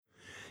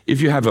If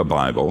you have a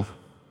Bible,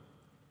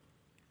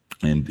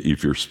 and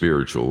if you're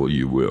spiritual,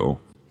 you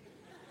will,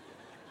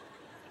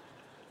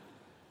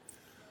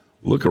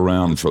 look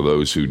around for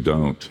those who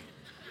don't.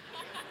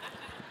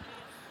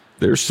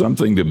 There's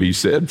something to be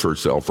said for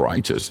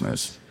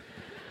self-righteousness.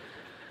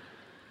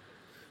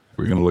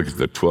 We're going to look at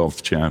the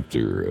 12th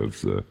chapter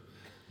of the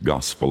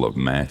Gospel of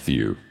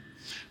Matthew.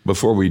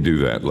 Before we do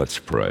that, let's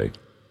pray.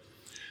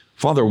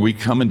 Father, we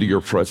come into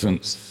your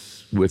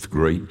presence with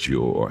great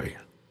joy.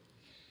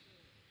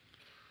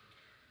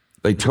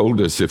 They told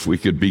us if we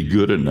could be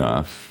good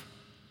enough,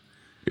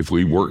 if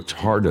we worked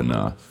hard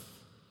enough,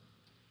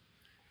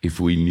 if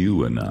we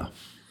knew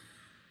enough,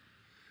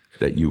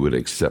 that you would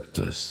accept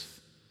us.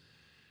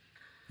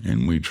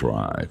 And we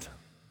tried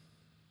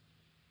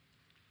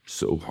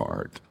so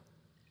hard.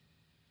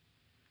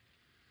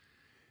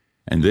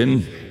 And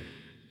then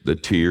the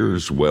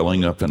tears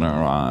welling up in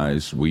our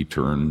eyes, we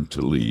turned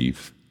to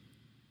leave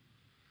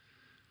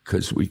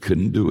because we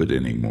couldn't do it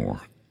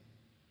anymore.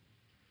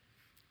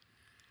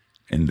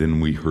 And then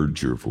we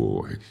heard your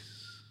voice.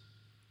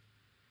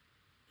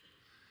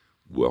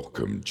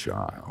 Welcome,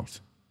 child.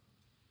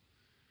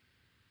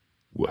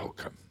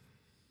 Welcome.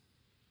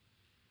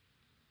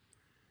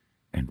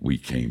 And we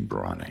came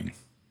running.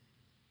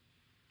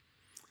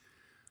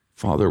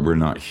 Father, we're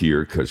not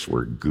here because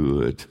we're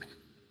good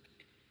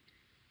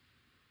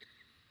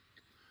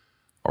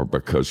or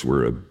because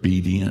we're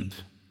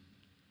obedient.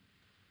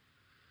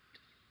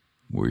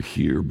 We're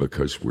here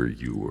because we're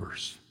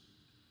yours.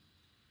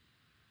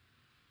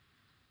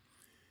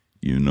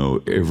 You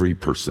know every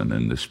person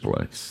in this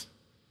place.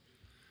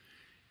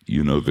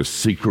 You know the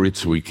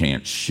secrets we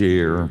can't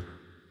share.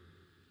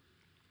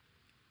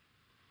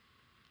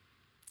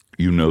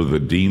 You know the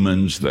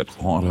demons that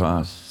haunt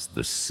us,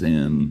 the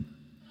sin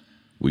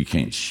we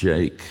can't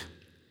shake.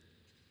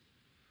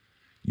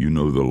 You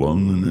know the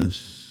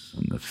loneliness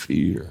and the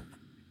fear.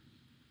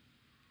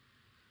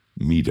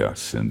 Meet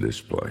us in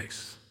this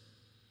place.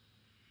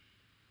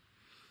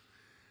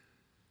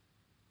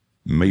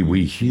 May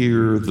we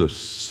hear the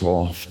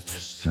soft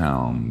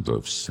sound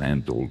of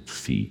sandaled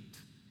feet.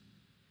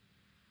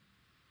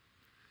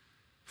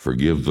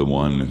 Forgive the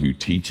one who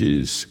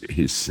teaches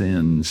his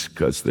sins,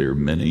 because they're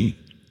many.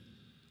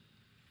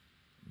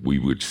 We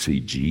would see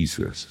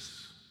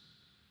Jesus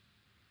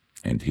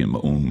and him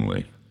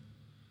only.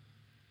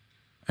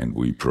 And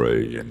we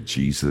pray in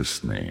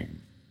Jesus'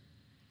 name.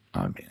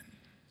 Amen.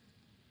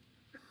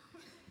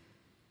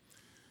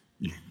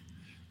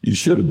 You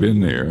should have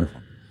been there.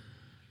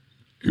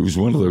 It was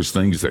one of those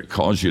things that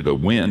cause you to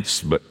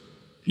wince, but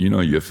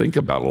you think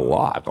about a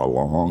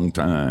long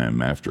time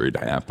after it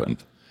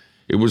happened.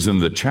 It was in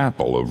the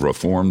chapel of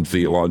Reformed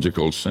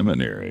Theological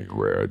Seminary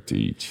where I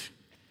teach.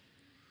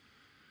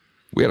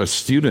 We had a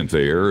student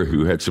there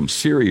who had some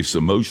serious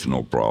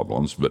emotional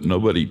problems, but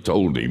nobody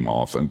told him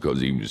often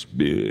because he was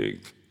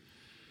big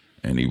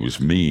and he was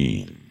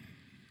mean.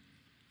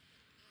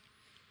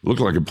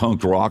 Looked like a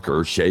punk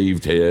rocker,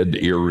 shaved head,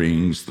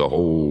 earrings, the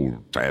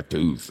whole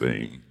tattoo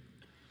thing.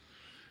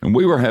 And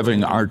we were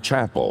having our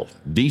chapel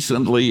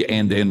decently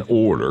and in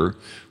order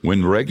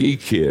when Reggie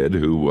Kidd,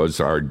 who was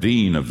our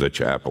dean of the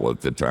chapel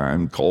at the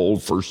time,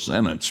 called for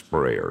sentence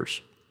prayers.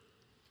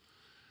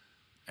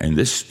 And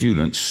this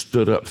student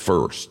stood up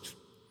first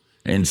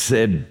and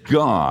said,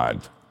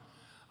 God,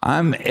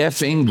 I'm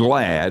effing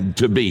glad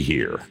to be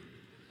here.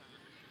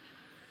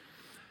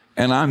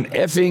 And I'm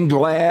effing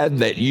glad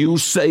that you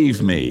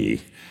saved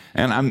me.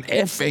 And I'm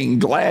effing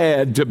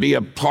glad to be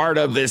a part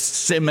of this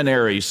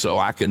seminary so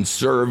I can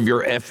serve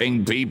your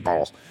effing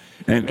people.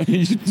 And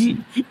he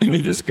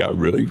just got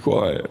really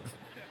quiet.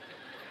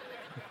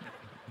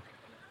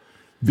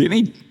 Then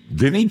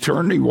he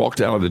turned, he walked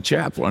out of the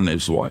chapel, and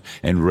his wife,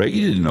 and Ray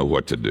didn't know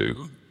what to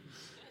do.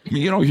 I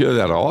mean, you don't hear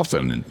that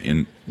often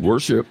in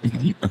worship.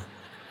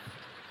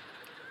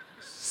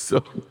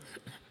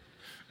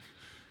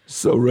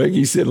 So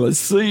Reggie said, let's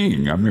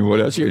sing. I mean,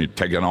 what else? You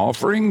take an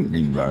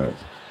offering?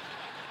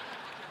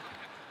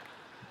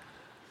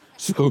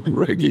 So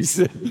Reggie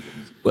said,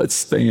 let's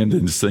stand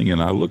and sing.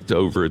 And I looked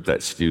over at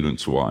that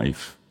student's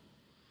wife.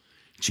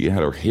 She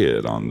had her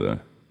head on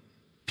the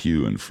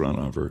pew in front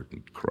of her,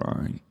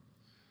 crying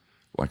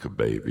like a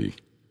baby.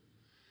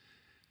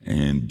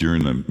 And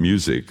during the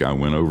music, I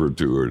went over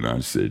to her and I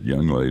said,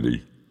 young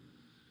lady,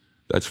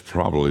 that's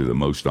probably the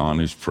most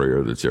honest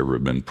prayer that's ever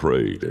been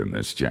prayed in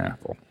this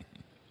chapel.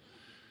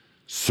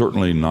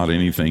 Certainly not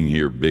anything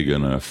here big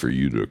enough for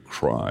you to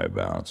cry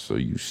about. So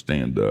you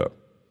stand up,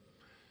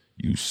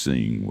 you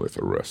sing with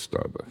the rest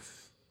of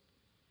us.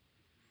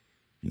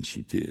 And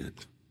she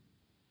did.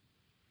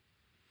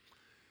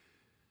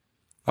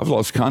 I've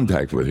lost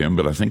contact with him,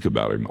 but I think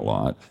about him a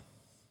lot.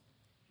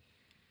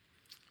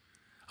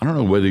 I don't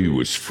know whether he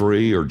was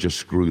free or just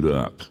screwed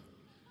up.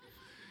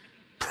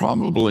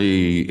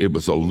 Probably it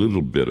was a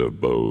little bit of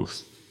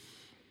both.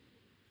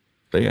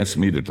 They asked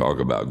me to talk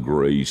about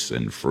grace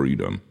and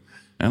freedom,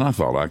 and I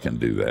thought I can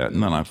do that.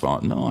 And then I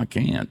thought, no, I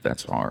can't.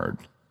 That's hard.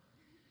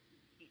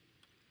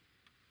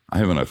 I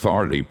have an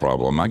authority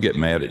problem. I get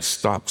mad at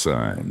stop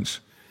signs.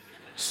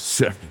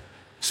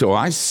 So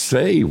I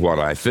say what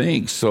I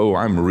think, so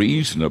I'm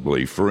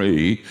reasonably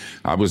free.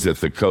 I was at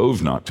the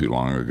Cove not too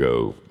long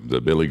ago,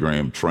 the Billy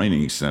Graham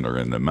Training Center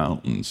in the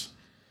mountains,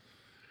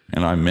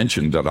 and I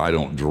mentioned that I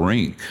don't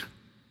drink.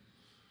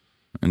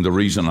 And the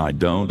reason I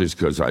don't is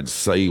because I'd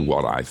say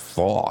what I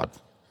thought.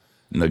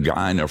 And the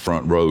guy in the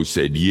front row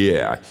said,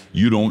 "Yeah,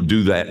 you don't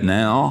do that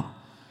now?"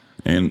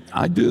 And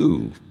I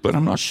do, but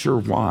I'm not sure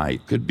why.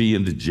 It could be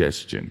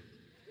indigestion.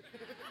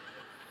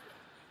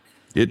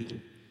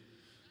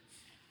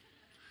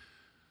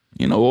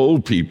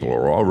 Old people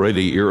are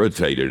already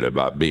irritated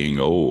about being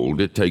old.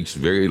 It takes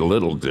very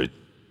little to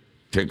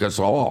tick us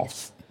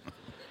off.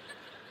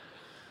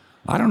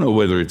 I don't know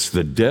whether it's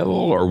the devil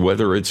or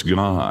whether it's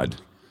God.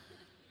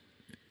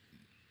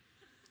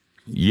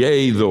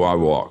 Yea, though I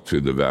walk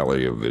through the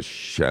valley of the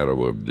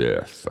shadow of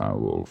death, I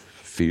will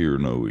fear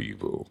no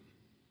evil,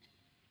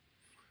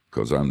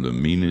 because I'm the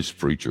meanest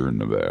preacher in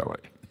the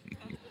valley.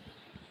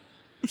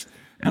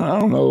 And I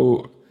don't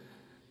know,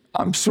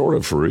 I'm sort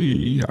of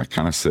free. I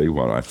kind of say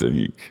what I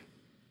think.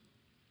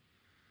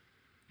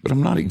 But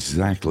I'm not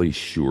exactly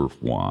sure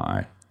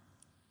why.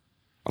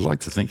 I'd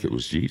like to think it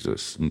was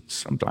Jesus, and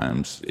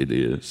sometimes it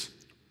is.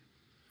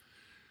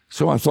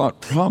 So I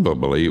thought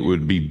probably it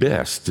would be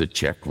best to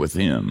check with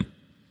him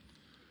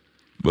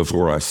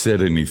before I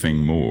said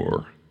anything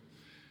more.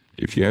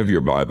 If you have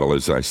your Bible,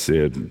 as I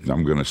said,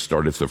 I'm going to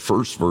start at the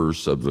first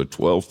verse of the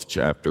 12th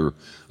chapter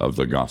of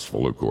the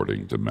Gospel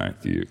according to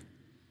Matthew.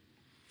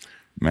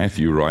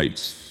 Matthew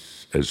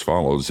writes as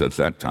follows: "At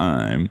that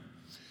time,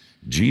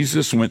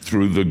 Jesus went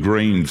through the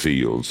grain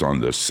fields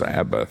on the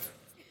Sabbath.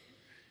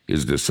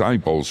 His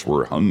disciples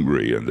were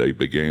hungry, and they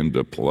began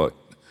to pluck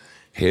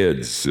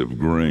heads of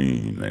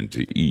grain and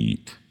to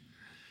eat.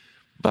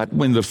 But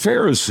when the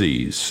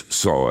Pharisees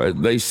saw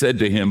it, they said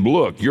to him,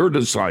 'Look, your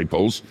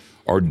disciples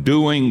are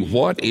doing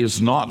what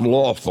is not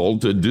lawful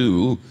to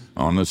do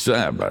on the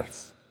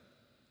Sabbath.'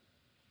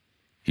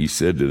 He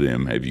said to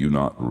them, 'Have you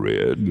not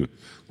read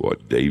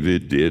what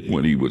David did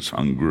when he was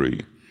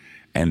hungry,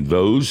 and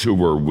those who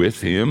were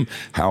with him,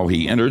 how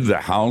he entered the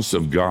house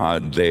of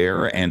God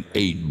there and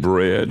ate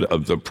bread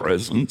of the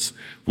presence,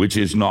 which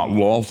is not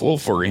lawful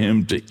for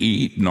him to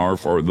eat, nor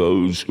for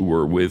those who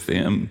were with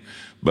him,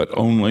 but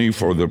only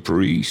for the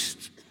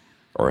priest?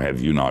 Or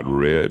have you not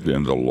read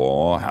in the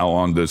law how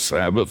on the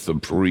Sabbath the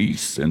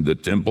priests in the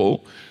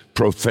temple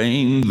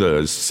profane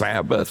the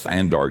Sabbath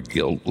and are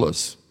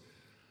guiltless?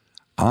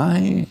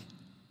 I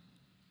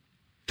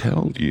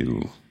tell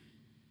you,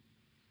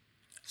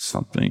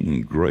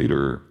 something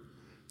greater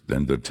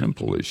than the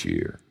temple is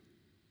here.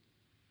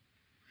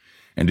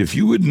 And if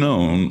you had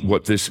known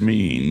what this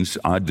means,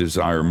 'I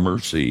desire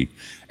mercy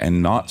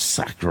and not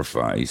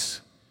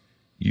sacrifice,'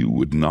 you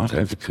would not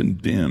have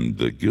condemned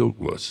the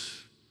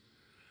guiltless.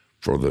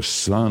 For the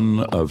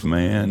Son of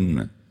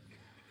Man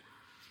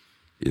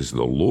is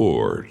the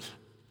Lord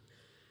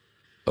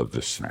of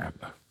the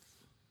Sabbath."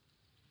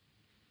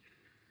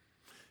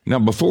 Now,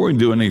 before we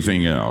do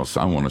anything else,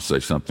 I want to say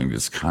something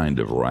that's kind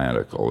of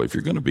radical. If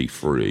you're going to be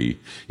free,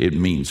 it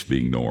means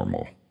being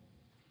normal.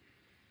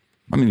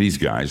 I mean, these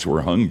guys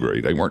were hungry.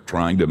 They weren't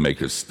trying to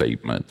make a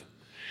statement.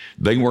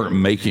 They weren't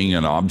making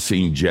an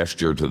obscene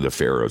gesture to the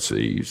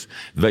Pharisees.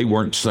 They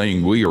weren't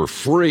saying, "We are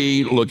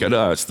free, look at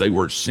us." They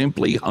were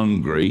simply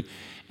hungry,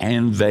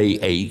 and they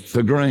ate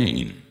the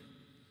grain.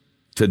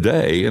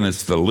 Today, and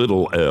it's the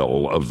little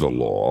L of the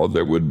law,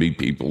 there would be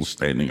people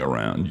standing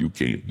around. You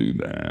can't do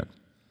that.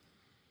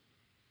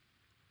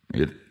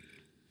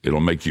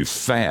 It'll make you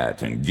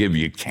fat and give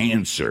you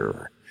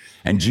cancer.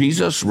 And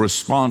Jesus'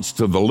 response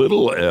to the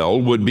little L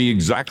would be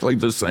exactly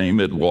the same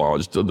it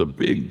was to the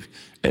big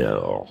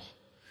L.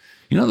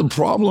 The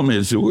problem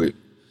is that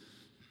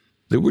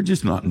we're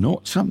just not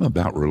knowing. Something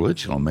about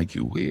religion will make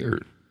you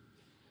weird.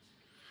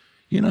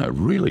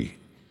 Really.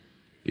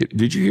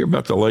 Did you hear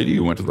about the lady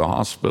who went to the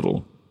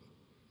hospital,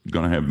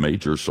 going to have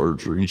major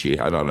surgery, and she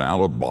had an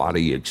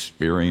out-of-body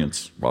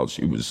experience while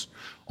she was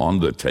on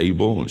the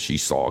table, and she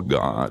saw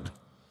God?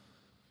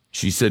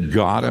 She said,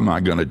 "God, am I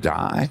going to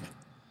die?"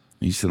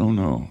 He said, "Oh,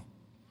 no.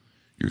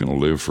 You're going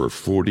to live for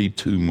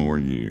 42 more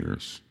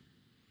years."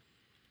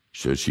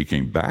 So she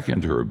came back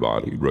into her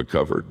body,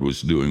 recovered,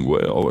 was doing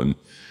well, and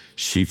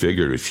she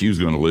figured if she was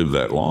going to live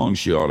that long,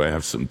 she ought to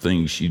have some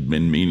things she'd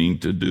been meaning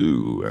to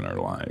do in her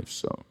life.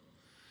 So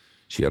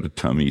she had a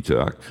tummy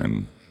tuck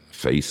and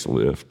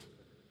facelift,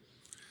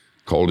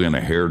 called in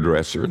a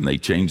hairdresser, and they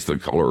changed the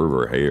color of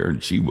her hair,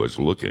 and she was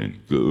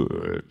looking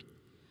good.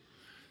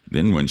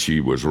 Then when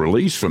she was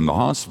released from the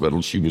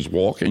hospital, she was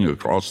walking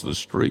across the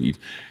street,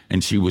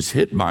 and she was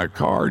hit by a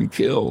car and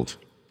killed.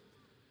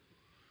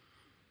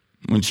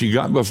 When she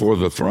got before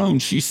the throne,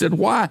 she said,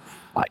 "Why?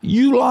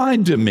 You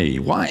lied to me.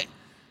 Why?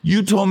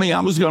 You told me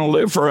I was going to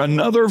live for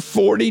another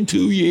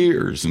 42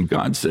 years. And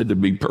God said, to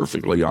be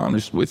perfectly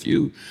honest with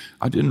you,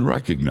 I didn't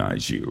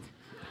recognize you."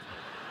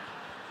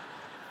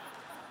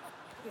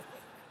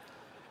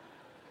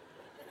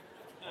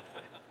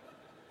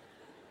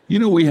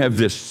 We have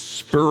this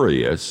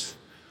spurious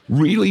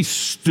really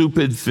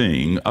stupid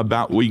thing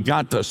about we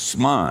got to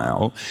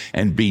smile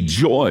and be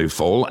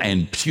joyful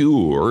and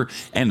pure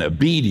and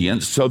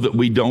obedient so that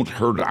we don't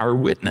hurt our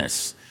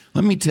witness.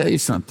 Let me tell you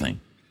something.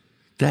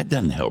 That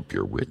doesn't help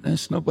your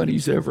witness.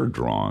 Nobody's ever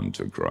drawn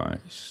to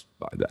Christ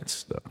by that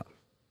stuff.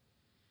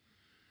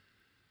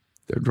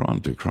 They're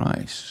drawn to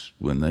Christ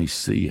when they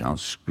see how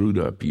screwed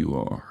up you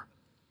are,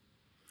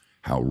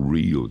 how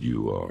real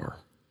you are,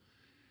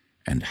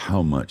 and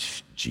how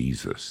much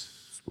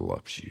Jesus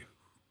loves you.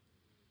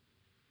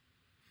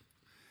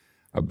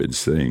 I've been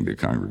saying to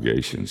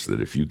congregations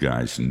that if you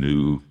guys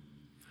knew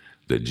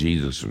that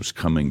Jesus was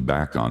coming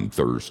back on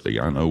Thursday,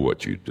 I know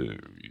what you'd do.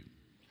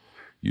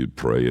 You'd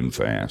pray and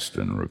fast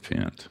and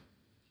repent.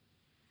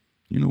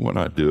 You know what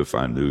I'd do if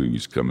I knew he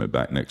was coming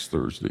back next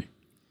Thursday?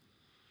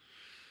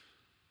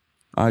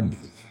 I'd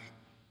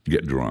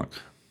get drunk.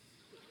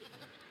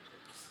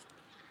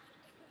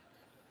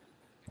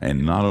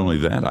 And not only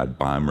that, I'd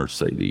buy a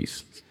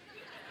Mercedes.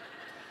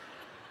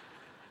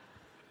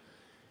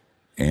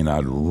 And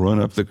I'd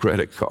run up the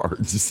credit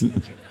cards.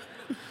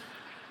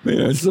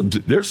 Man,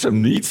 there's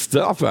some neat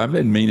stuff I've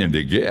been meaning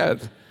to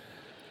get.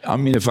 I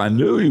mean, if I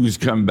knew he was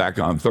coming back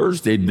on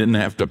Thursday, didn't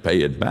have to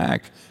pay it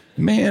back.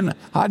 Man,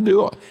 I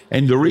do.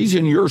 And the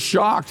reason you're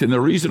shocked and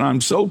the reason I'm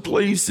so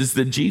pleased is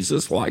that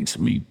Jesus likes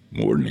me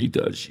more than he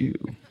does you.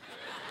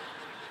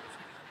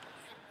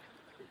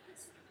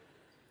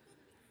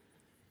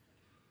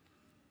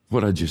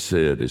 What I just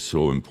said is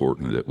so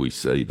important that we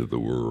say to the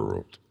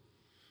world,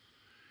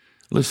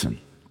 listen,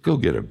 go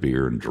get a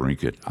beer and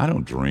drink it. I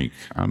don't drink.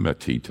 I'm a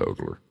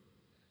teetotaler.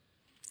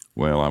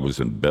 Well, I was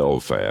in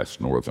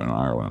Belfast, Northern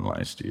Ireland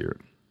last year.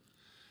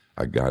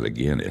 I got a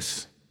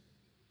Guinness.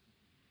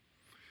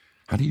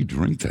 How do you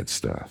drink that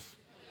stuff?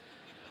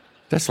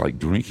 That's like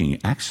drinking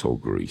axle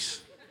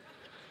grease.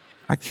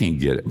 I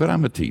can't get it, but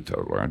I'm a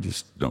teetotaler. I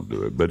just don't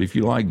do it. But if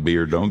you like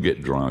beer, don't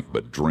get drunk,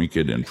 but drink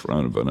it in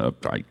front of an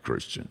uptight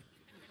Christian.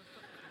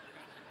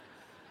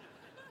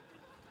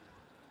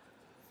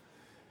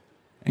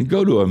 And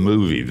go to a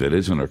movie that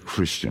isn't a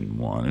Christian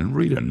one and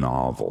read a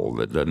novel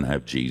that doesn't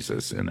have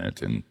Jesus in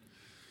it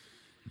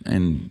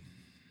and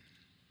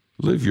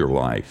live your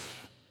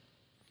life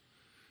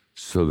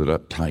so that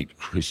uptight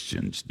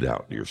Christians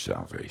doubt your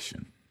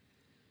salvation.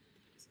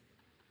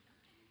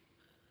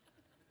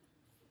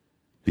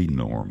 Be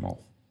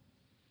normal.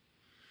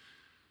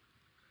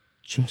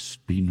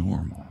 Just be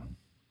normal.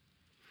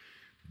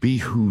 Be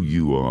who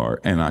you are.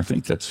 And I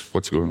think that's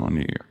what's going on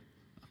here.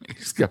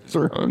 These guys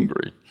are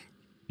hungry.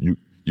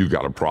 You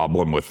got a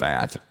problem with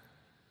that?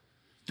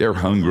 They're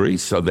hungry,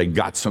 so they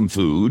got some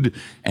food,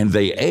 and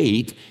they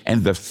ate,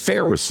 and the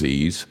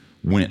Pharisees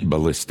went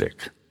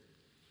ballistic.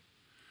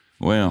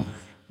 Well,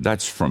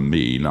 that's from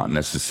me, not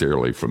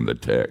necessarily from the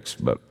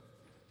text, but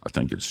I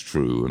think it's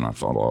true, and I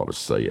thought I ought to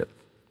say it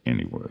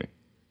anyway.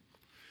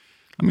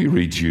 Let me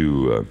read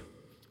you a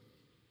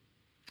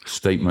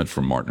statement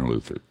from Martin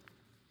Luther.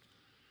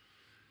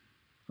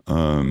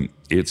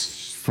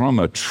 It's from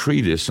a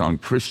treatise on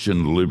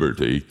Christian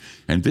liberty,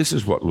 and this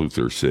is what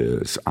Luther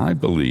says. I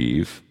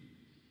believe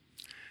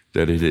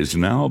that it has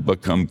now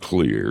become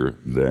clear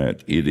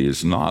that it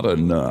is not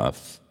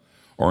enough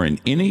or in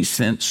any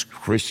sense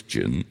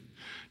Christian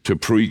to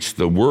preach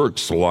the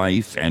works,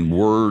 life, and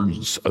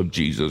words of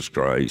Jesus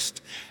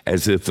Christ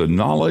as if the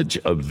knowledge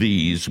of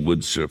these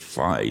would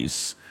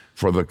suffice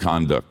for the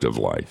conduct of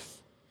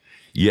life.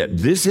 Yet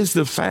this is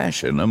the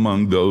fashion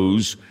among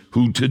those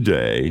who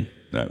today,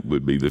 that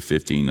would be the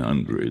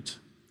 1500s,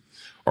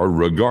 are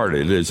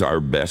regarded as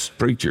our best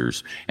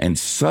preachers. And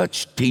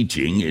such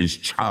teaching is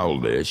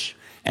childish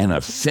and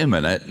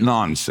effeminate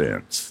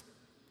nonsense.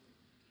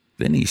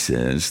 Then he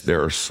says,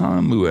 there are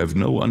some who have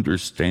no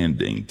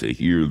understanding to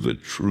hear the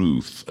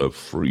truth of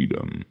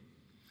freedom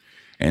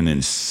and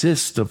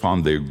insist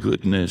upon their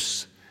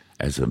goodness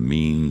as a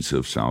means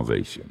of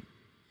salvation.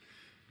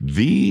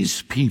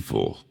 These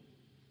people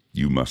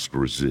you must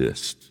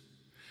resist.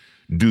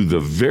 Do the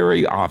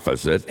very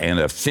opposite and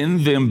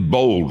offend them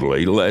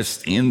boldly,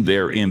 lest in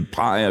their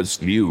impious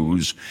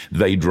views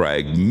they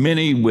drag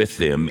many with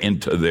them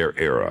into their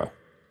error.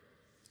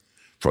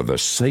 For the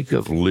sake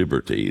of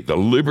liberty, the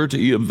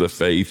liberty of the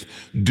faith,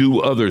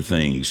 do other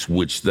things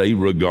which they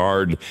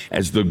regard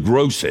as the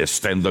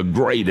grossest and the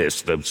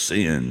greatest of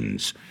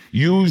sins.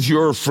 Use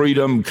your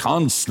freedom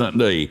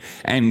constantly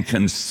and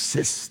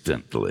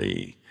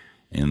consistently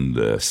in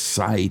the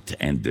sight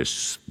and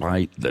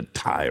despite the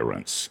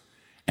tyrants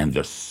and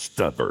the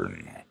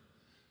stubborn,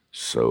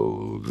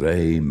 so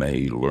they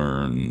may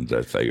learn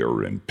that they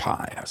are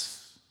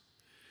impious,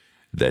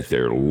 that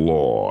their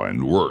law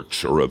and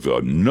works are of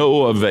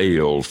no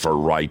avail for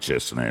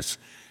righteousness,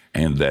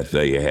 and that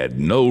they had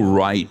no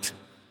right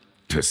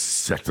to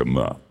set them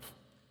up.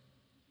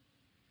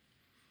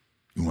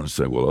 You want to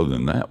say, well, other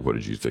than that, what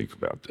did you think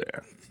about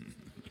that?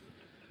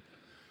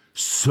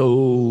 So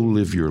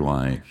live your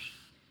life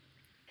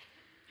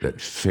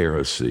that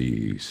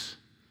Pharisees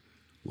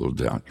will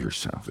doubt your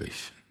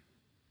salvation.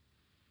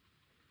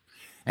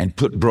 and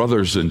put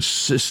brothers and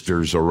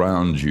sisters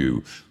around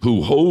you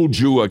who hold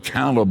you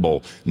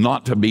accountable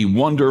not to be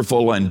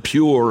wonderful and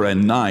pure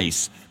and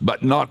nice,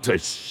 but not to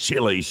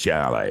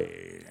shilly-shally,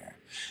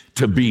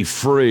 to be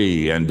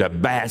free and to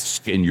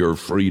bask in your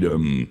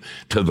freedom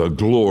to the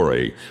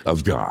glory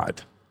of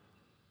God.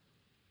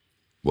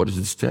 What does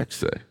this text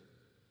say?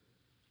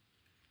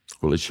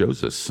 Well, it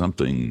shows us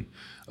something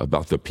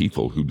about the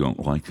people who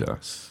don't like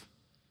us.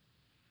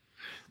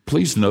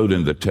 Please note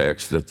in the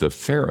text that the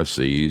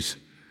Pharisees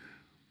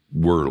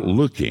were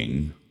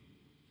looking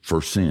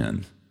for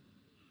sin,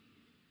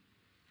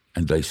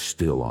 and they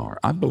still are.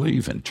 I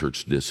believe in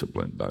church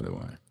discipline, by the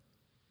way.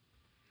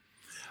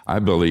 I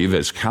believe,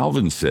 as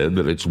Calvin said,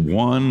 that it's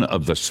one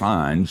of the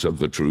signs of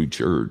the true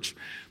church.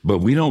 But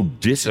we don't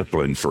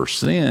discipline for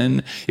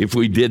sin. If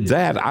we did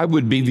that, I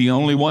would be the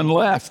only one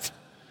left.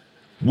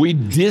 We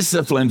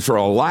discipline for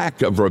a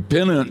lack of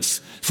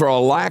repentance, for a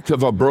lack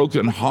of a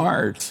broken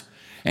heart.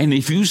 And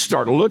if you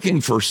start looking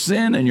for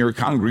sin in your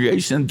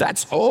congregation,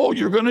 that's all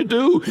you're going to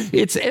do.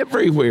 It's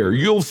everywhere.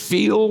 You'll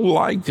feel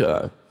like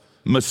a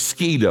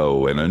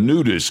mosquito in a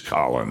nudist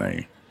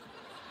colony.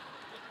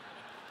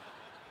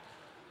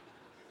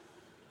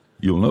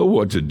 You'll know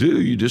what to do,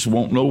 you just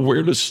won't know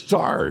where to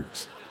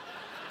start.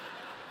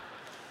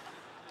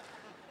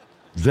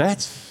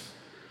 That's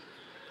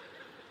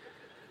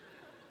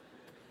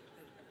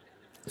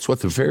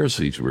what the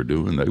Pharisees were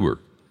doing. They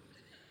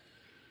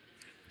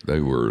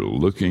were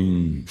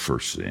looking for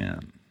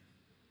sin.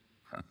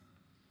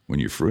 When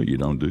you're free, you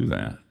don't do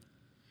that.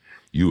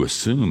 You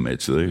assume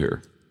it's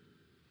there.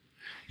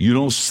 You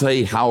don't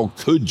say, how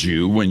could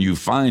you, when you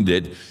find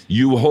it.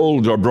 You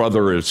hold a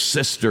brother or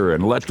sister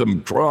and let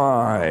them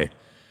cry.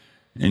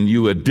 And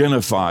you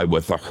identify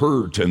with the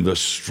hurt and the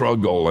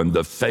struggle and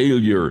the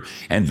failure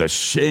and the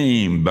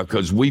shame,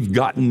 because we've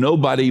got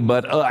nobody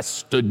but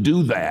us to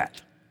do that.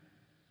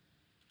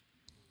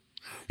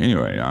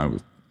 Anyway,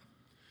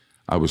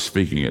 I was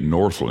speaking at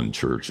Northland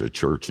Church, a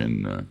church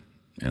in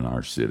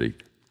our city.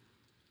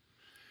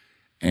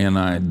 And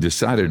I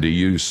decided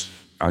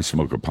I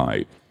smoke a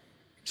pipe.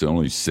 It's the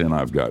only sin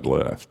I've got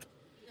left.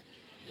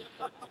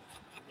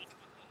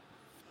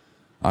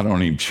 I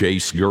don't even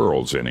chase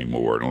girls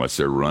anymore unless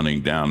they're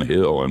running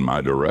downhill in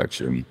my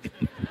direction.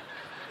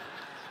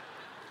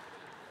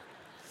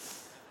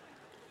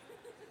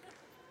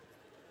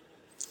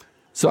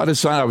 So I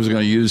decided I was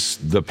going to use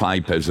the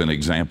pipe as an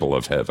example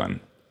of heaven.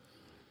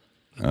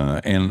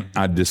 And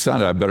I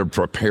decided I better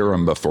prepare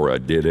them before I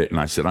did it. And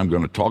I said, I'm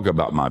going to talk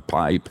about my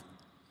pipe.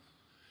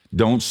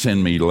 Don't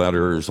send me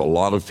letters. A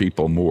lot of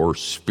people more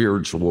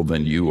spiritual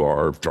than you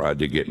are have tried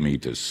to get me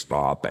to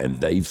stop, and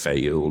they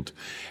failed,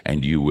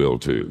 and you will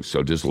too.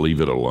 So just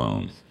leave it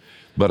alone.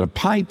 But a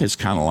pipe is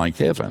kind of like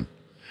heaven.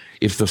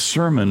 If the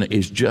sermon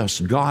is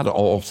just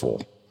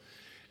god-awful,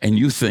 and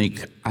you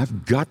think,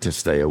 I've got to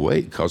stay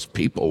awake because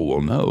people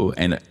will know,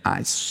 and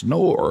I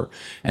snore,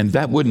 and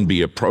that wouldn't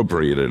be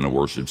appropriate in a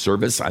worship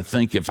service. I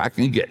think if I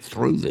can get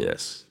through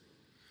this,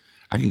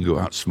 I can go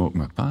out and smoke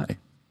my pipe.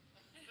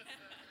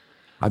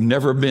 I've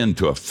never been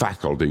to a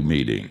faculty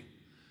meeting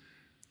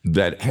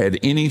that had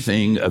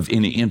anything of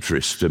any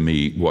interest to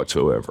me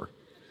whatsoever.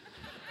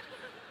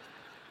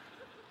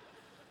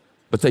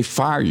 But they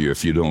fire you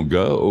if you don't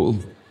go.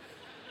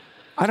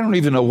 I don't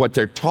even know what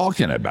they're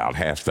talking about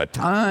half the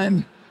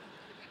time.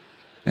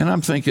 And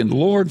I'm thinking,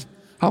 Lord,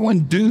 I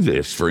wouldn't do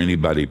this for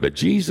anybody but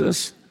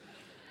Jesus.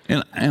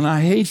 And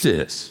I hate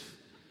this.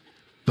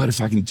 But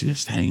if I can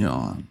just hang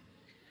on,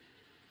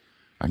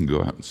 I can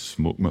go out and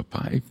smoke my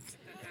pipe.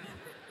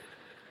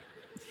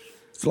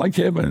 It's like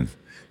heaven.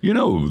 You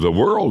know, the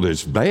world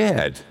is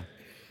bad.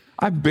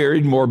 I've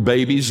buried more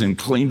babies and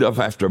cleaned up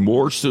after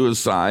more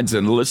suicides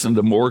and listened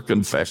to more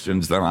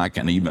confessions than I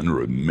can even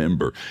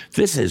remember.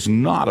 This is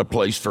not a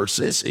place for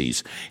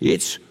sissies.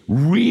 It's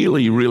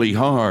really, really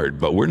hard,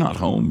 but we're not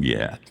home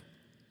yet.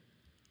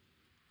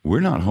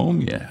 We're not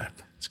home yet.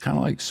 It's kind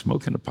of like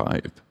smoking a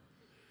pipe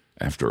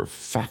after a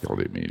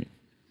faculty meeting.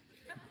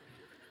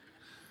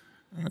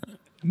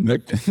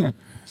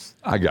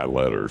 I got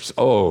letters.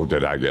 Oh,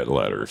 did I get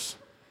letters?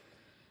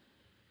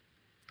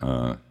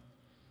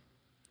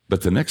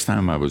 But the next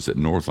time I was at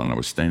Northland, I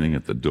was standing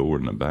at the door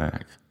in the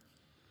back,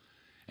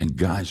 and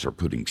guys are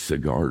putting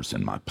cigars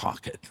in my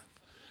pocket.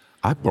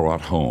 I brought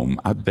home,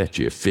 I bet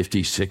you,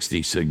 50,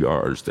 60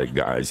 cigars that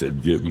guys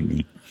had given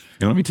me.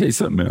 And let me tell you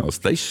something else.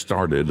 They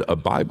started a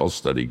Bible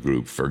study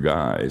group for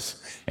guys,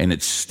 and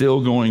it's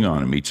still going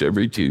on. It meets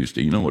every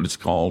Tuesday. You know what it's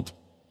called?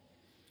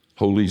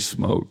 Holy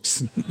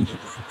Smokes.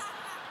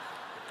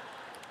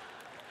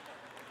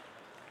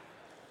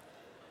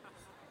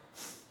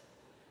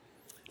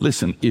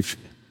 Listen, if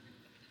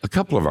a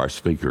couple of our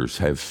speakers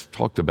have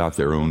talked about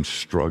their own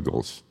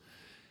struggles,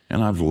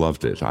 and I've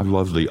loved it. I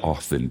love the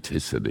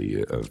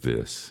authenticity of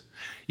this.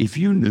 If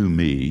you knew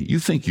me, you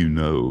think you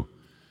know,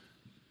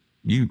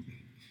 you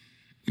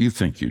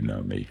think you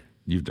know me.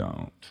 You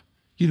don't.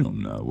 You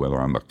don't know whether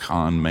I'm a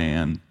con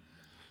man,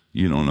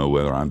 You don't know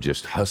whether I'm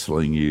just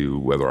hustling you,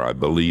 whether I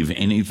believe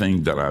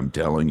anything that I'm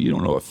telling you. You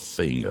don't know a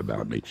thing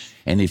about me.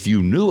 And if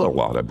you knew a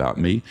lot about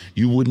me,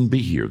 you wouldn't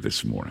be here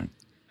this morning.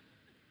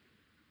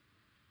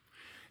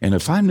 And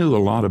if I knew a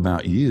lot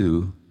about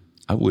you,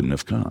 I wouldn't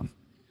have come.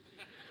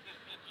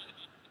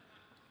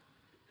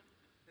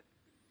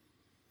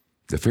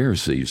 The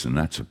Pharisees, and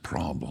that's a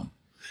problem,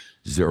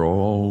 is they're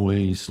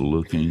always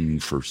looking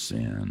for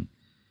sin.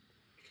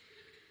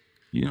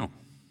 You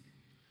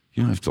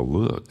don't have to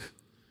look.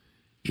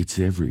 It's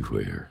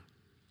everywhere.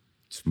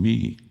 It's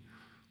me,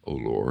 oh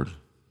Lord.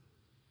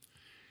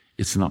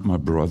 It's not my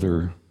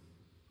brother,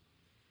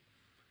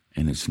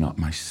 and it's not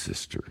my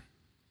sister.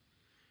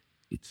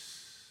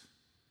 It's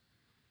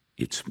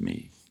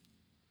me.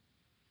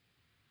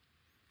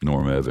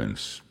 Norm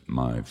Evans,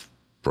 my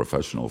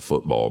professional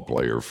football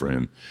player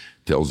friend,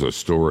 tells a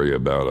story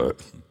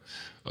about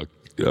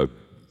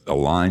a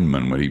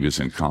lineman when he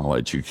was in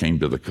college who came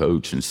to the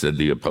coach and said,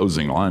 the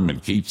opposing lineman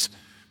keeps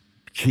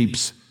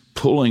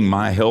pulling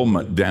my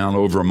helmet down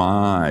over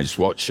my eyes.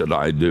 What should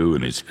I do?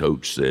 And his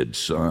coach said,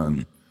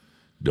 son,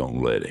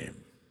 don't let him.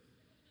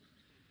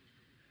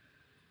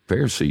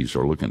 Pharisees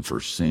are looking for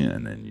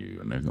sin in you,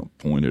 and they're going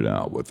to point it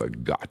out with a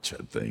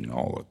gotcha thing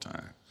all the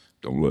time.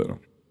 Don't let them.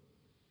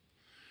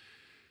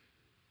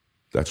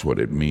 That's what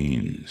it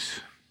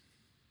means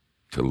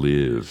to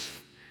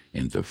live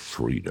in the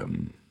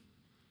freedom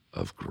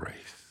of grace.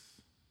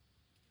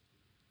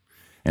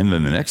 And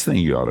then the next thing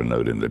you ought to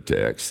note in the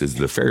text is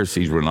the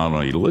Pharisees were not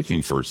only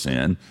looking for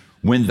sin,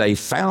 when they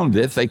found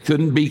it, they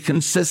couldn't be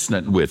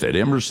consistent with it.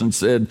 Emerson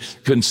said,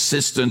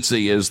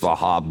 consistency is the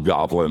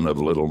hobgoblin of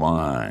little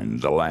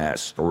minds, the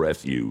last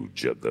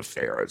refuge of the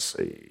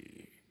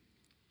Pharisee.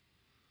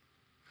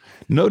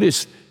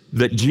 Notice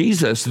that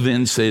Jesus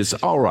then says,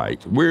 all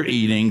right, we're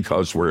eating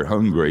because we're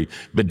hungry,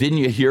 but didn't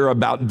you hear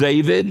about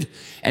David?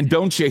 And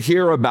don't you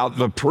hear about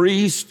the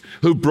priest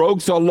who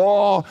broke the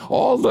law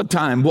all the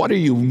time? What are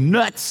you,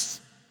 nuts?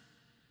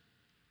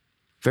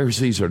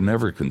 Pharisees are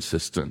never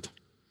consistent.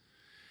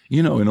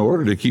 You know, in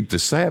order to keep the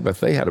Sabbath,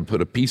 they had to put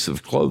a piece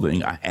of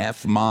clothing a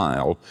half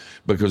mile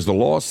because the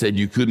law said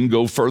you couldn't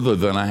go further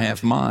than a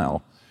half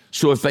mile.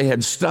 So if they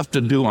had stuff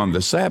to do on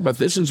the Sabbath,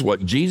 this is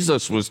what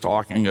Jesus was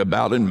talking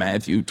about in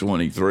Matthew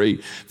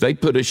 23. They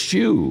put a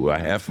shoe a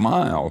half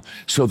mile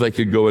so they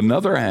could go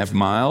another half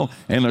mile,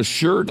 and a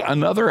shirt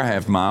another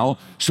half mile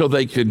so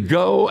they could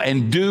go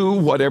and do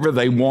whatever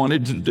they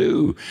wanted to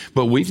do.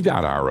 But we've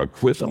got our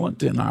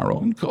equivalent in our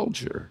own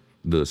culture,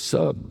 the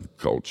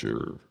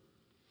subculture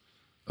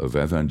of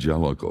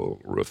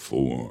evangelical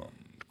Reformed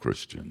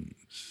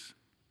Christians.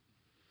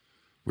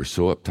 We're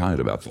so uptight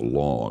about the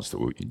laws that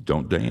we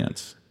don't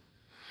dance.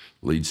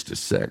 Leads to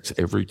sex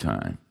every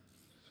time.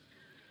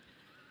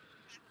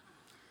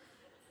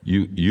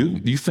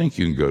 You think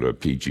you can go to a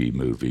PG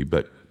movie,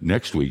 but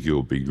next week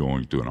you'll be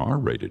going to an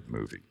R-rated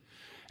movie.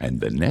 And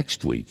the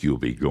next week you'll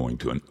be going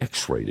to an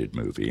X-rated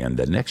movie. And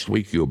the next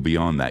week you'll be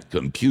on that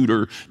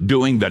computer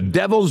doing the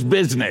devil's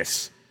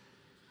business.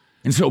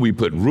 And so we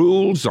put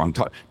rules on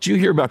top. Did you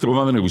hear about the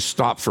woman who was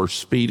stopped for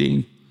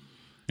speeding?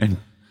 And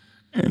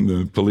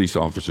the police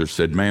officer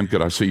said, ma'am,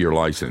 could I see your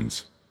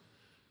license?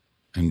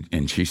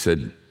 And she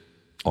said,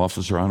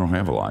 officer, I don't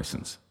have a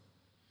license.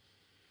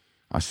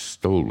 I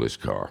stole this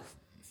car.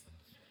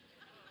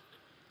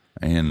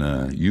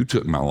 And you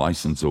took my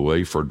license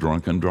away for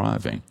drunken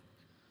driving.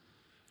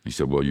 He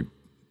said, well,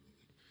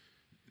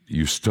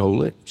 you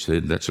stole it? She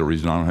said, that's the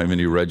reason I don't have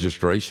any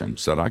registration.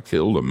 Said, I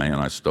killed a man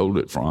I stole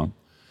it from,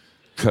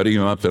 cut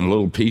him up in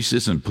little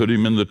pieces and put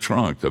him in the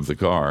trunk of the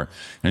car.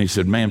 And he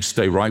said, ma'am,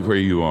 stay right where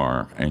you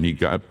are. And he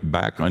got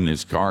back on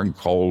his car and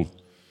called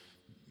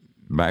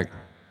back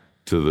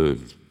to the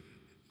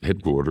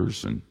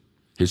headquarters, and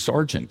his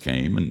sergeant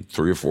came and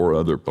 3 or 4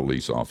 other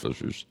police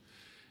officers.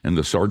 And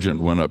the sergeant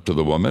went up to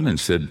the woman and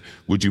said,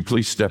 would you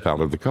please step out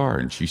of the car?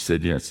 And she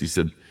said, yes. He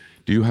said,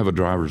 do you have a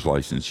driver's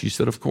license? She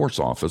said, of course,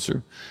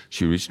 officer.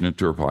 She reached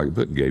into her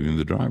pocketbook and gave him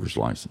the driver's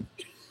license.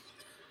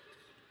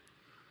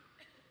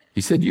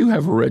 He said, you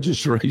have a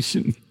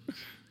registration?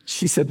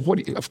 She said,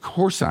 what? Of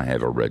course I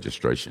have a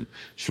registration.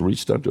 She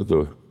reached under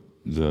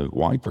the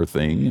wiper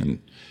thing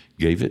and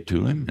gave it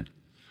to him.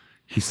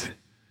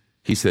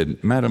 He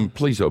said, madam,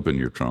 please open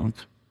your trunk.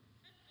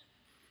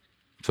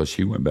 So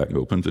she went back and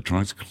opened the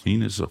trunk,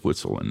 clean as a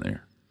whistle in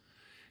there.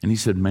 And he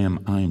said,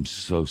 ma'am, I'm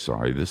so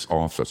sorry. This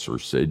officer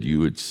said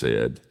you had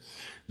said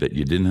that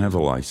you didn't have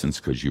a license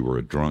because you were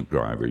a drunk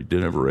driver. You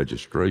didn't have a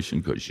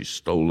registration because you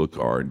stole a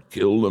car and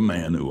killed a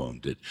man who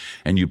owned it.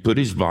 And you put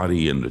his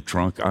body in the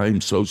trunk.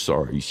 I'm so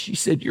sorry. She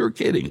said, you're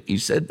kidding. He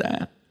said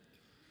that.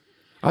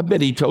 I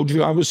bet he told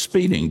you I was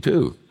speeding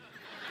too.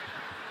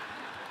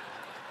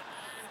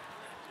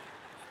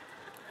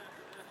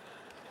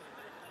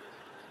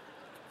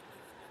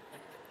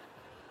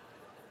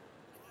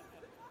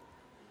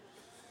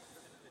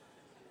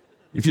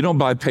 If you don't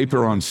buy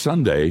paper on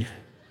Sunday,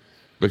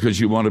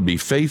 because you want to be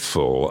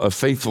faithful, a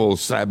faithful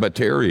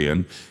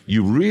Sabbatarian,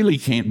 you really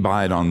can't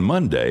buy it on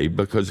Monday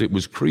because it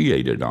was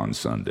created on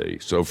Sunday.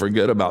 So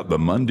forget about the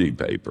Monday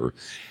paper.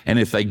 And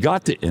if they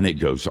got to, and it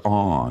goes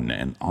on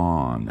and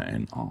on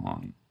and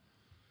on.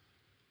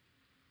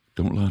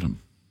 Don't let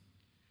them.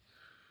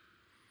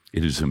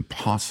 It is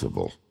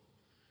impossible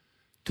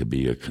to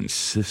be a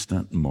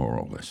consistent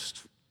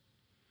moralist.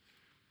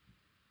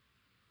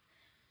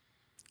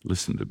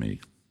 Listen to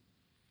me.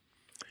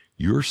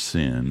 Your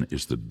sin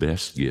is the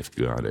best gift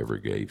God ever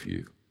gave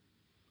you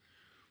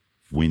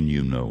when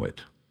you know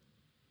it.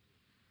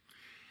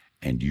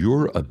 And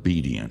your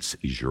obedience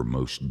is your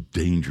most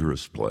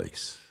dangerous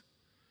place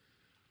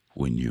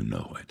when you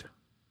know it.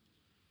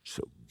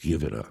 So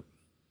give it up.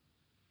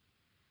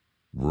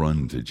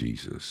 Run to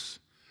Jesus.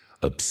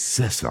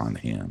 Obsess on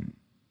him.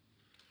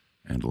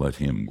 And let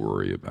him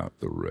worry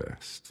about the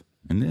rest.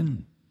 And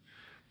then,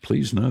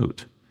 please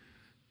note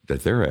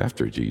that they're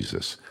after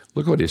Jesus.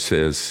 Look what it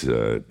says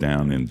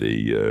down in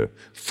the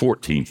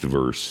 14th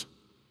verse.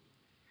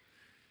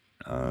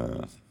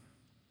 I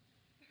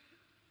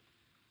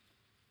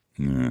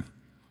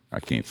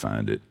can't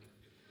find it.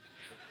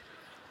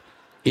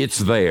 It's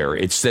there.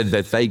 It said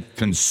that they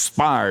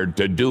conspired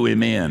to do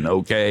him in,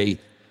 okay?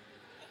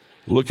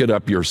 Look it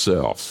up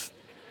yourself.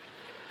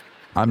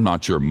 I'm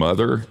not your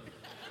mother.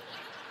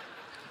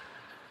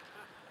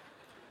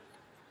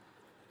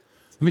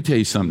 Let me tell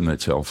you something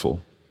that's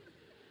helpful.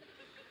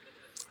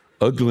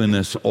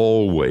 Ugliness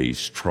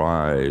always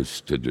tries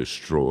to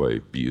destroy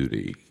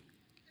beauty.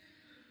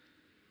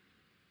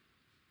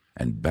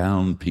 And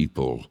bound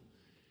people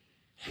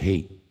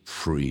hate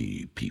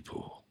free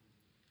people.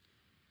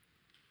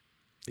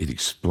 It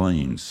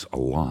explains a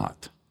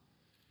lot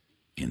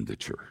in the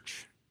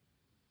church.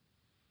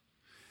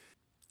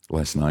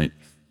 Last night,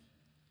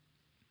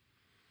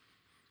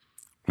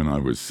 when I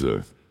was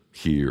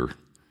here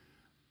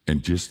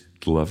and just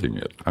loving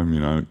it, I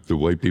mean, the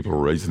way people are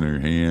raising their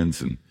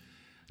hands and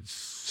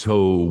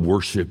so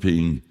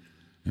worshiping,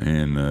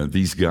 and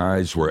these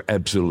guys were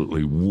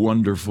absolutely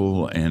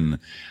wonderful, and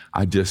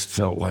I just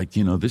felt like,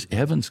 this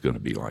heaven's going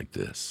to be like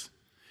this.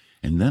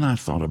 And then I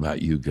thought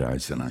about you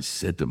guys, and I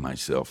said to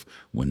myself,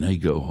 when they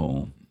go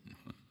home,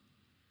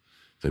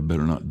 they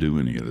better not do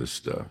any of this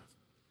stuff,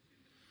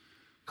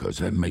 because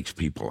that makes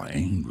people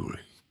angry.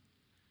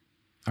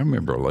 I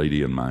remember a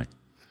lady in my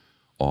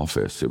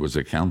office. It was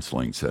a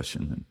counseling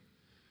session, and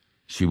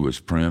she was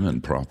prim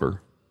and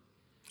proper,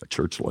 a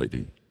church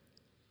lady.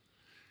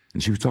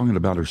 And she was talking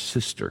about her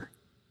sister.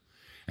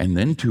 And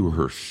then to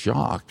her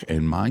shock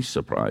and my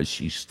surprise,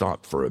 she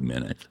stopped for a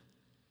minute.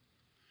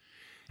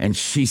 And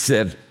she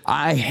said,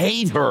 I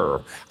hate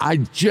her. I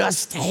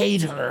just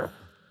hate her.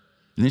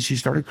 And then she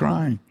started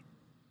crying.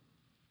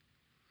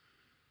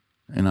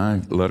 And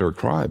I let her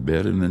cry a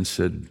bit and then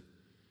said,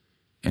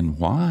 and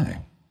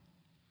why?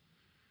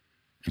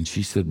 And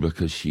she said,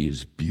 because she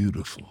is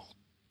beautiful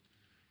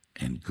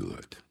and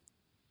good.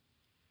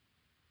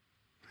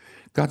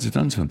 God's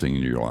done something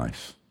in your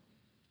life.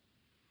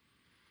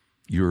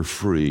 You're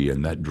free,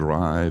 and that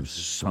drives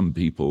some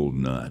people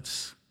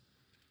nuts.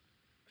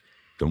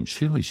 Don't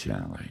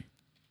shilly-shally.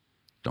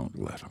 Don't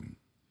let them.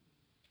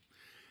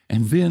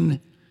 And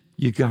then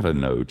you got to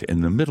note,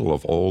 in the middle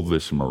of all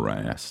this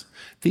morass,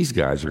 these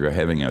guys are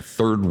having a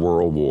third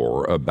world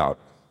war about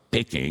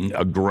picking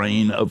a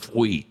grain of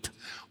wheat.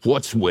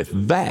 What's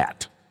with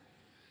that?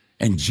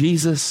 And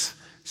Jesus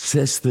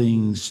says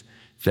things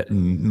that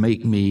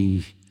make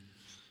me,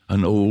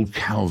 an old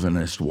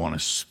Calvinist, want to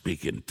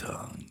speak in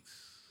tongues.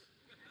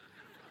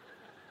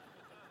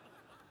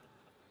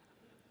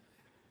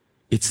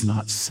 It's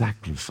not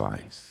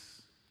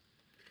sacrifice.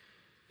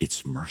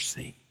 It's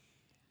mercy.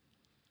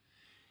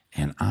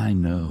 And I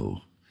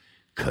know,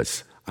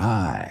 because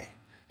I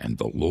am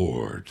the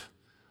Lord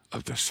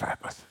of the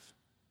Sabbath.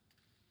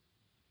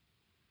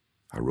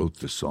 I wrote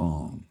the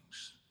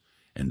songs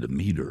and the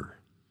meter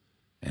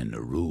and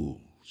the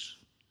rules.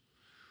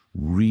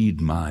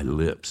 Read my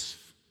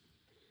lips.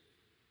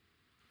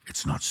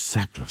 It's not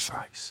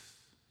sacrifice.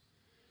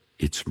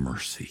 It's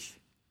mercy.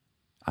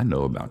 I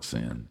know about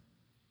sin.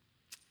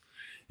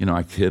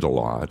 I kid a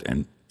lot,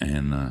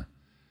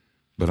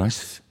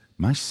 but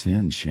my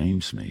sin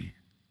shames me.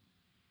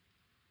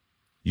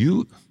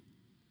 You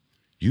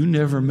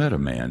never met a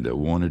man that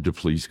wanted to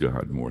please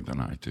God more than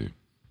I do,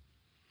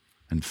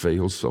 and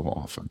fails so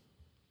often.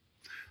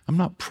 I'm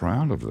not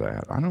proud of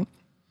that.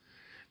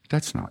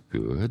 That's not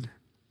good.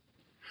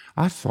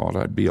 I thought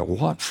I'd be a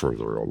lot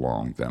further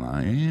along than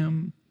I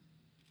am.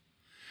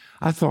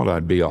 I thought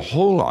I'd be a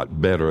whole lot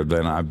better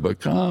than I've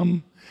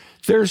become.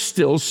 There's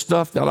still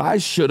stuff that I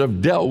should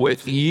have dealt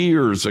with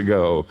years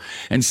ago.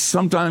 And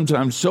sometimes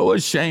I'm so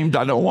ashamed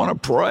I don't want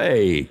to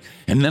pray.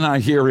 And then I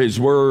hear his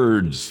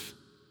words.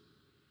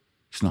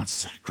 It's not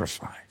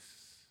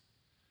sacrifice.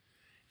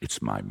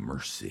 It's my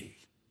mercy.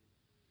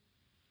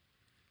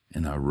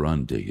 And I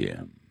run to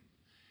him.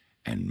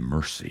 And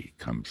mercy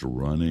comes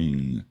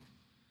running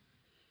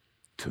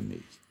to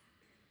me.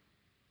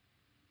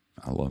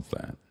 I love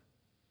that.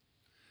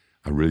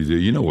 I really do.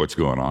 You know what's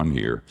going on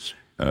here.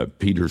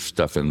 Peter's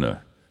stuffing the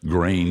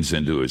grains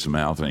into his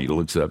mouth, and he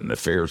looks up, and the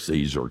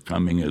Pharisees are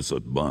coming as a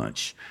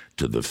bunch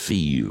to the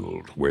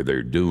field where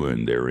they're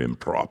doing their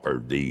improper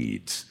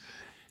deeds.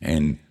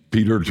 And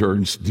Peter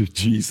turns to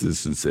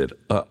Jesus and said,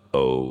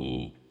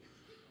 uh-oh,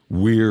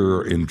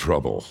 we're in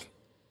trouble.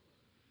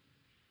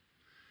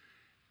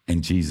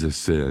 And Jesus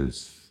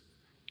says,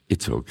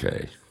 it's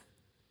okay.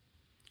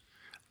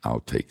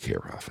 I'll take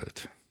care of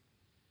it.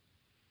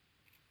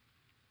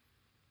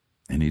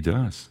 And he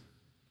does.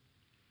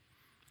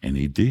 And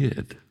he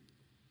did.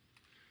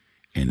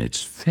 And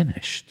it's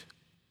finished.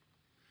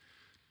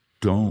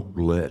 Don't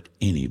let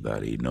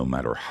anybody, no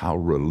matter how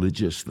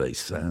religious they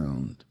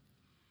sound,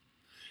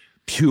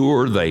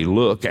 pure they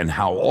look, and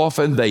how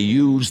often they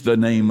use the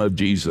name of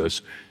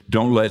Jesus,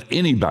 don't let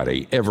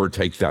anybody ever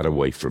take that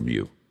away from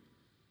you.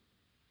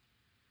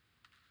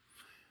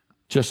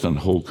 Justin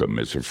Holcomb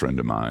is a friend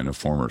of mine, a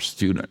former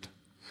student,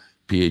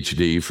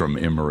 PhD from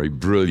Emory,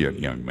 brilliant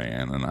young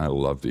man, and I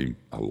loved him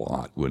a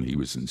lot when he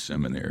was in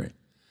seminary,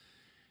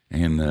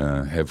 and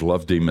have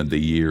loved him in the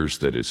years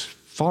that has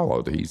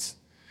followed.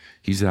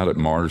 He's out at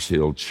Mars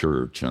Hill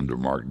Church under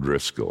Mark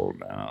Driscoll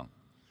now.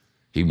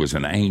 He was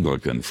an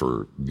Anglican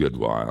for a good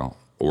while,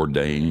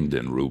 ordained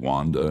in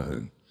Rwanda,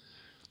 and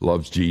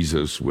loves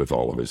Jesus with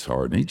all of his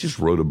heart. And he just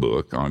wrote a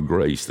book on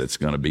grace that's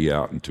going to be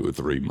out in 2 or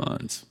 3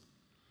 months.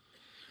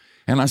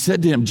 And I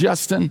said to him,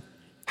 Justin,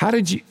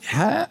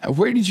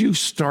 where did you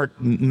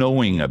start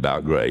knowing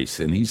about grace?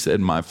 And he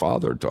said, my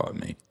father taught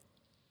me.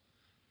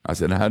 I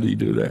said, how do you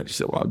do that? He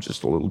said, well, I'm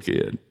just a little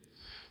kid,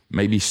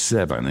 maybe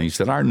 7. And he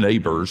said, our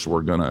neighbors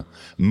were going to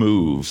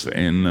move,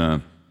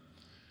 and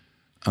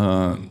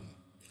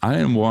I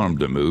didn't want them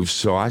to move,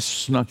 so I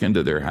snuck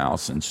into their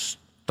house and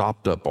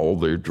stopped up all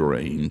their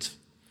drains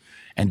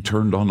and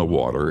turned on the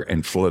water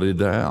and flooded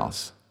the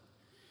house.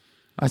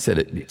 I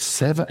said,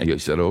 7? He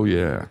said, oh,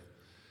 yeah.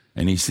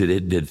 And he said,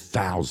 it did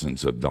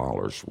thousands of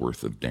dollars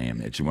worth of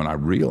damage. And when I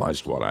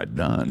realized what I'd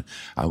done,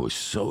 I was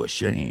so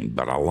ashamed,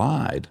 but I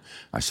lied.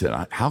 I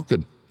said, how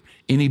could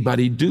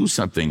anybody do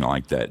something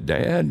like that,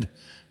 Dad? And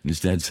his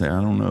dad said,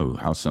 I don't know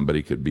how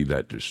somebody could be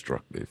that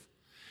destructive.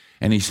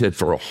 And he said,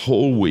 for a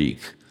whole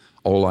week,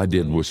 all I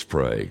did was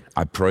pray.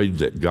 I prayed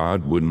that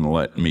God wouldn't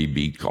let me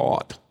be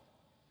caught.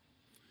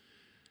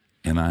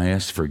 And I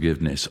asked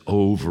forgiveness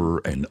over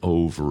and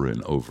over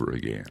and over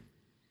again.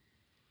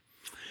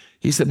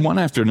 He said, one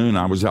afternoon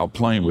I was out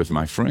playing with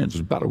my friends. It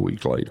was about a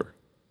week later.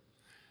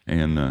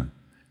 And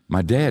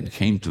my dad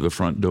came to the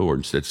front door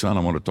and said, son,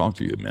 I want to talk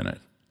to you a minute.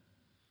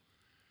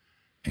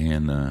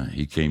 And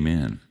he came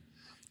in.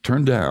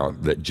 Turned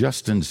out that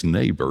Justin's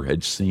neighbor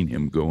had seen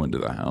him go into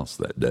the house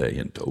that day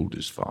and told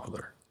his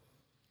father.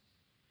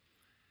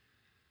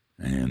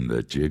 And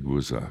the jig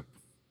was up.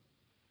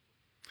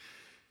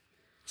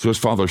 So his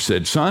father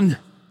said, son,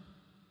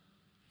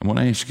 I want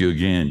to ask you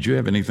again, did you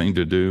have anything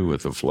to do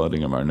with the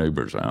flooding of our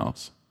neighbor's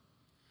house?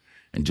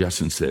 And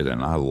Justin said,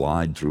 and I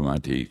lied through my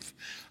teeth.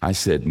 I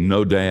said,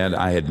 no, Dad,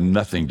 I had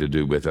nothing to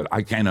do with it.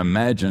 I can't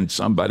imagine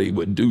somebody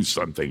would do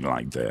something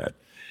like that.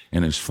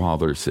 And his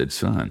father said,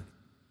 son,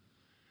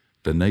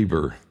 the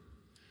neighbor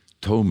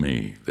told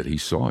me that he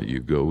saw you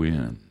go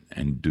in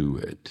and do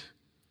it.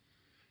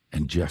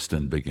 And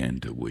Justin began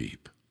to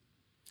weep.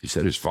 He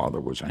said his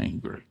father was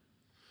angry.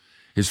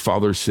 His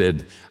father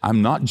said,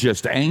 I'm not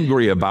just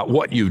angry about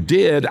what you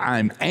did,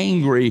 I'm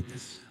angry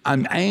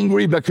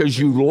because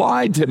you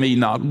lied to me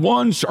not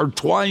once or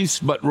twice,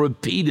 but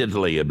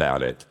repeatedly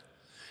about it.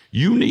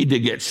 You need to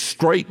get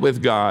straight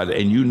with God,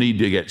 and you need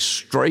to get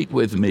straight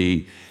with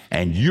me,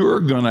 and you're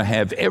going to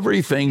have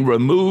everything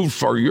removed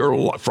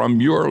from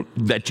your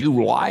that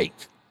you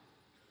like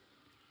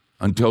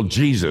until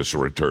Jesus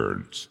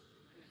returns.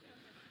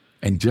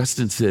 And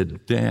Justin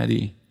said,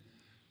 Daddy,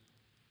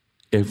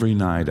 every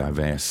night I've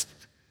asked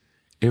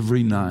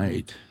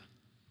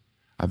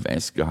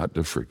God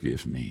to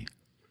forgive me.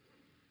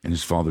 And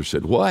his father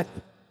said, what?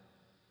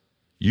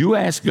 You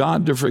asked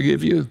God to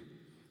forgive you?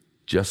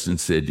 Justin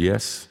said,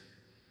 yes.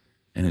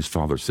 And his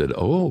father said,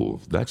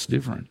 oh, that's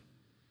different.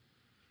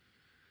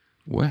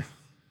 Well,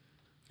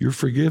 you're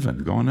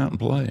forgiven. Go on out and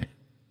play.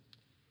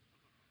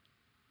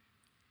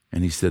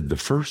 And he said the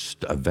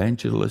first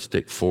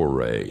evangelistic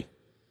foray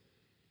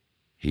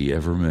he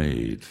ever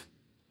made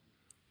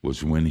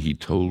was when he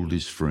told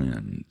his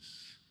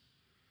friends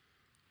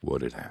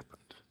what had happened.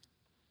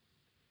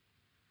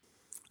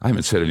 I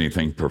haven't said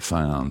anything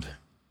profound,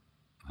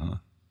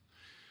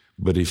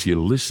 but if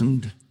you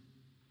listened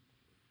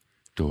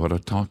to what I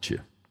taught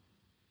you,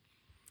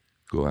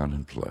 go out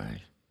and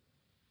play.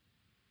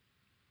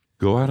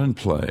 Go out and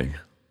play,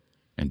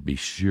 and be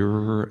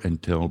sure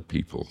and tell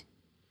people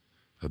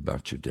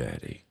about your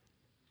daddy.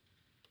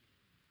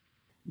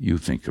 You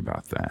think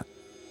about that.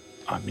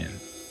 Amen.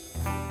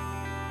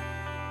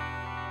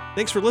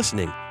 Thanks for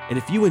listening. And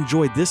if you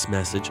enjoyed this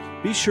message,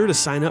 be sure to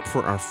sign up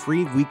for our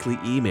free weekly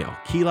email,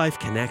 Key Life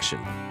Connection.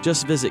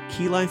 Just visit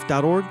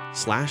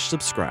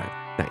keylife.org/subscribe.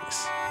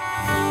 Thanks.